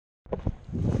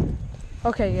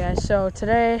Okay guys, so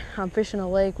today I'm fishing a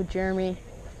lake with Jeremy.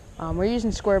 We're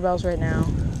using square bells right now.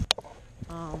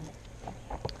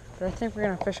 But I think we're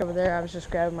gonna fish over there. I was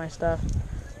just grabbing my stuff.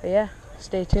 But yeah,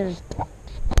 stay tuned.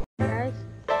 Alright,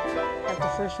 got the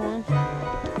first one.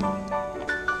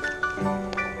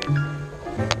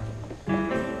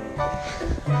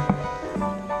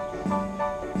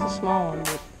 It's a small one,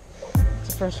 but it's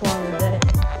the first one of the day.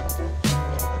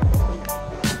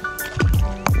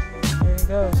 There he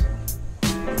goes.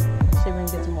 See if we can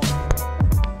get some more.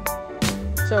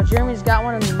 So Jeremy's got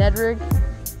one in the Ned rig.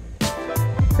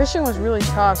 Fishing was really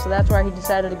tough, so that's why he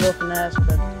decided to go finesse,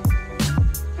 but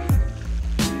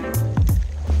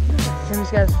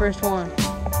Jeremy's got his first one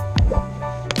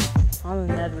on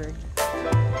the Ned rig.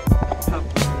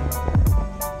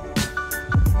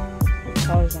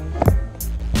 Colors on.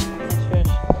 Nice fish.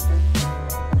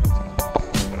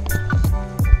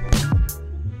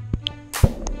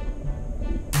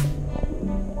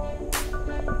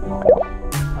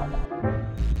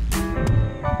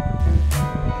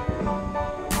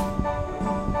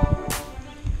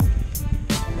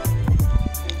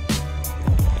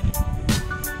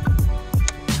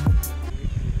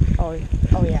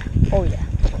 Oh yeah. I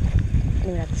didn't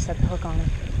even have to set the hook on it.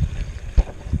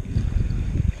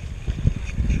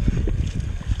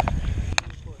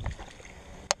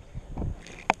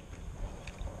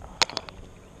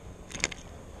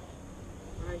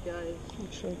 Alright guys.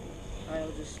 Alright,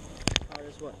 I'll just try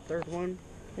this, what, third one?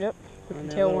 Yep, ripping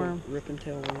tailworm. Ripping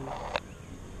tailworm.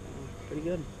 Pretty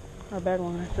good. Not a bad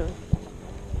one actually.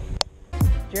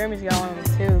 Jeremy's got one on the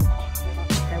tube.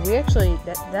 And we actually,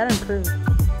 that improved.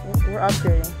 We're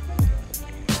upgrading.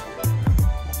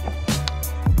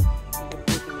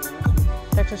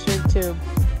 Texas rig tube.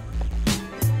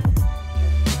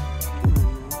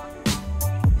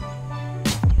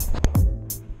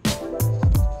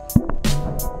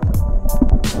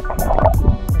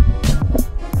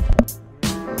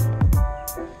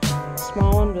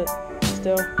 Small one, but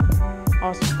still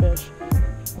awesome fish.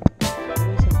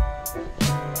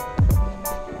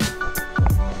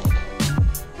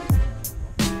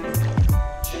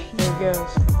 There he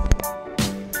goes.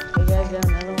 You guys got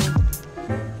another one.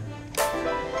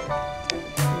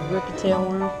 Rip the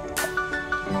tailworm.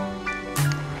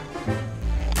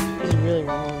 This is really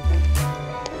long.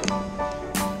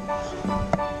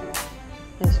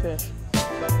 Nice fish.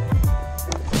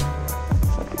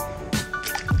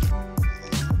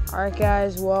 Alright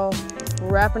guys, well, we're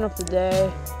wrapping up the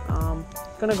day.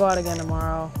 Gonna go out again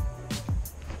tomorrow.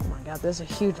 Oh my god, there's a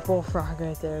huge bullfrog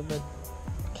right there, but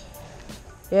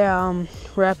yeah,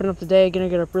 wrapping up the day. Gonna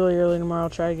get up really early tomorrow,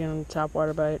 try to get on the top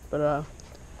water bite, but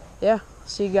yeah,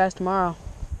 see you guys tomorrow.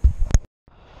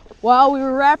 Well, we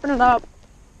were wrapping it up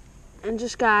and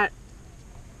just got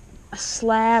a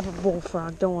slab of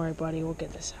bullfrog. Don't worry, buddy, we'll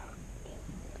get this out.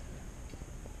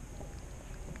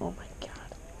 Oh my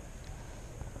god.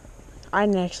 I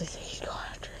didn't actually think he'd go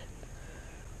after it.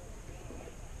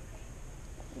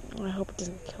 I hope it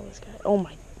doesn't kill this guy. Oh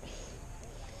my.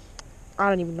 I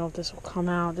don't even know if this will come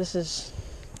out. This is.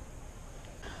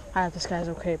 I hope this guy's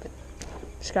okay, but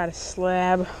just got a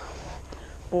slab.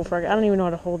 Bullfrog. I don't even know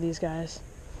how to hold these guys.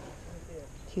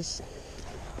 He's.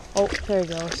 Oh, there he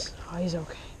goes. Oh, he's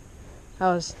okay.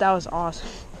 That was awesome.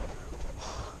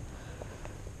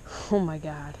 Oh my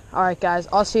god. Alright guys,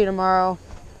 I'll see you tomorrow.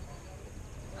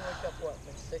 Wake up, what,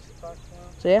 like 6 o'clock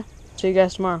tomorrow? So yeah, see you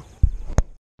guys tomorrow.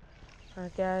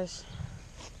 Alright guys,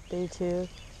 day 2.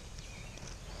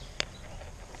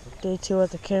 Day 2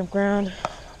 at the campground.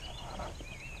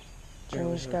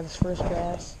 Jeremy just got his first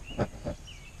bass.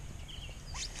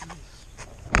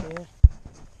 Yeah.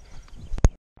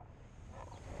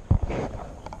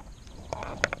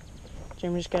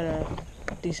 Jeremy just got a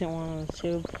decent one on the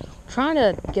tube. Trying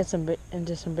to get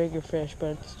into some bigger fish,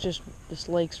 but it's just, this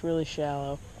lake's really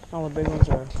shallow. All the big ones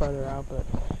are farther out, but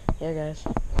yeah guys.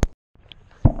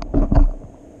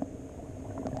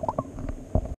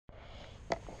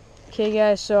 Okay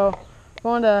guys, so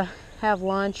going to have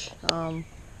lunch. But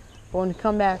when we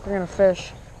come back, we're gonna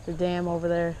fish the dam over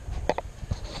there.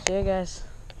 So yeah guys,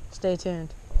 stay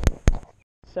tuned.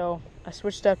 So I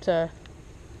switched up to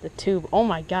the tube. Oh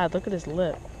my god, look at his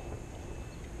lip.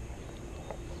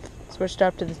 Switched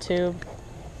up to the tube.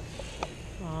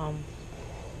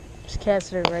 Just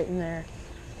casted it right in there.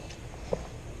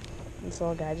 This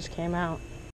little guy just came out.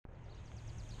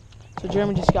 So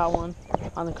Jeremy just got one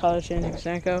on the color changing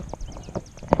Senko.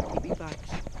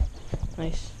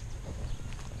 Nice.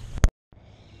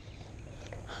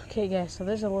 Okay guys, so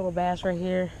there's a little bass right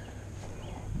here.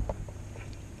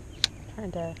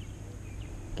 Trying to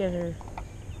get her.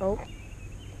 Oh.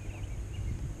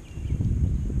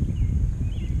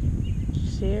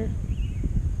 See her?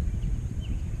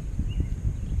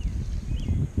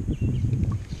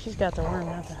 She's got the worm,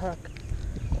 not the hook.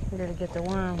 We're gonna get the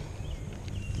worm.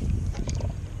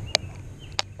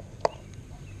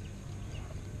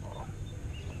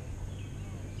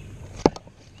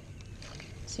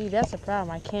 See, that's the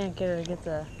problem. I can't get her to get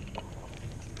the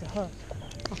hook.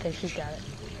 Okay, she got it.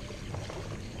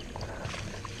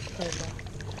 There we go.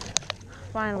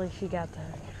 Finally, she got the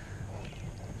hook.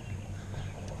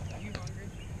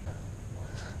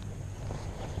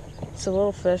 It's a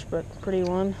little fish, but pretty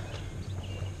one.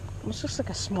 Almost looks like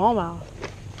a smallmouth.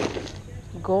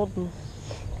 Golden.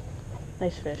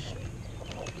 Nice fish.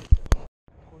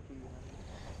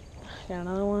 Got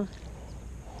another one.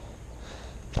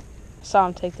 Saw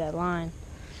him take that line.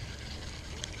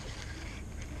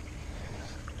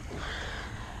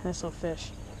 Nice little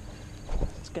fish.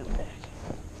 Let's get him back.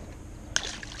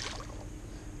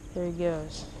 There he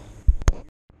goes.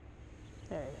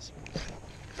 There he is.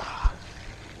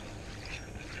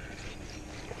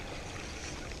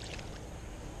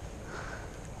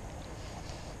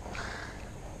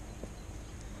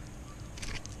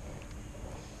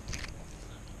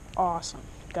 Awesome.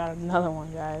 Got another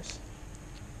one, guys.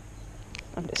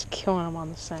 I'm just killing them on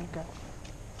the Senko.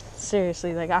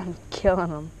 Seriously, like, I'm killing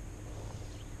them.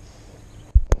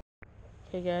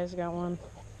 Okay, guys, got one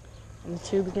in the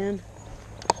tube again.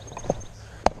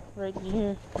 Right in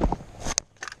here.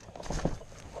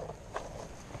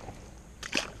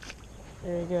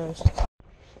 There he goes.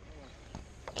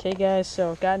 Okay, guys,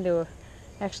 so got into a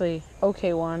actually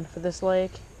okay one for this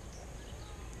lake.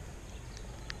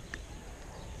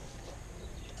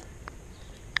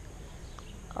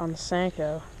 On the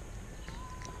Senko.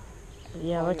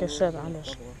 Yeah, like I said, I'm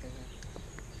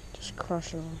just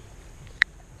crushing them.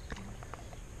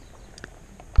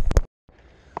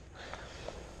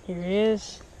 Here he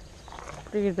is.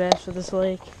 Pretty good bass for this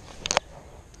lake.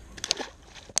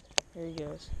 There he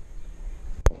goes.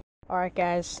 Alright,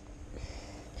 guys.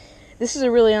 This is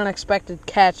a really unexpected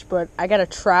catch, but I got a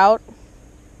trout.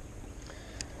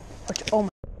 Which, oh my.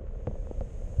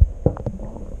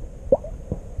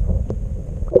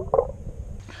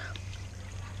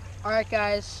 Alright,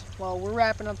 guys. Well, we're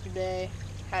wrapping up today.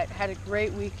 Had a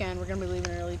great weekend. We're going to be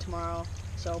leaving early tomorrow,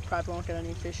 so probably won't get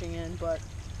any fishing in, but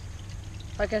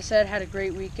like I said, had a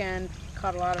great weekend.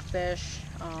 Caught a lot of fish.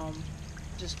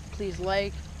 Just please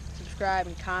like, subscribe,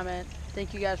 and comment.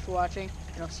 Thank you guys for watching,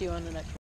 and I'll see you on the next one.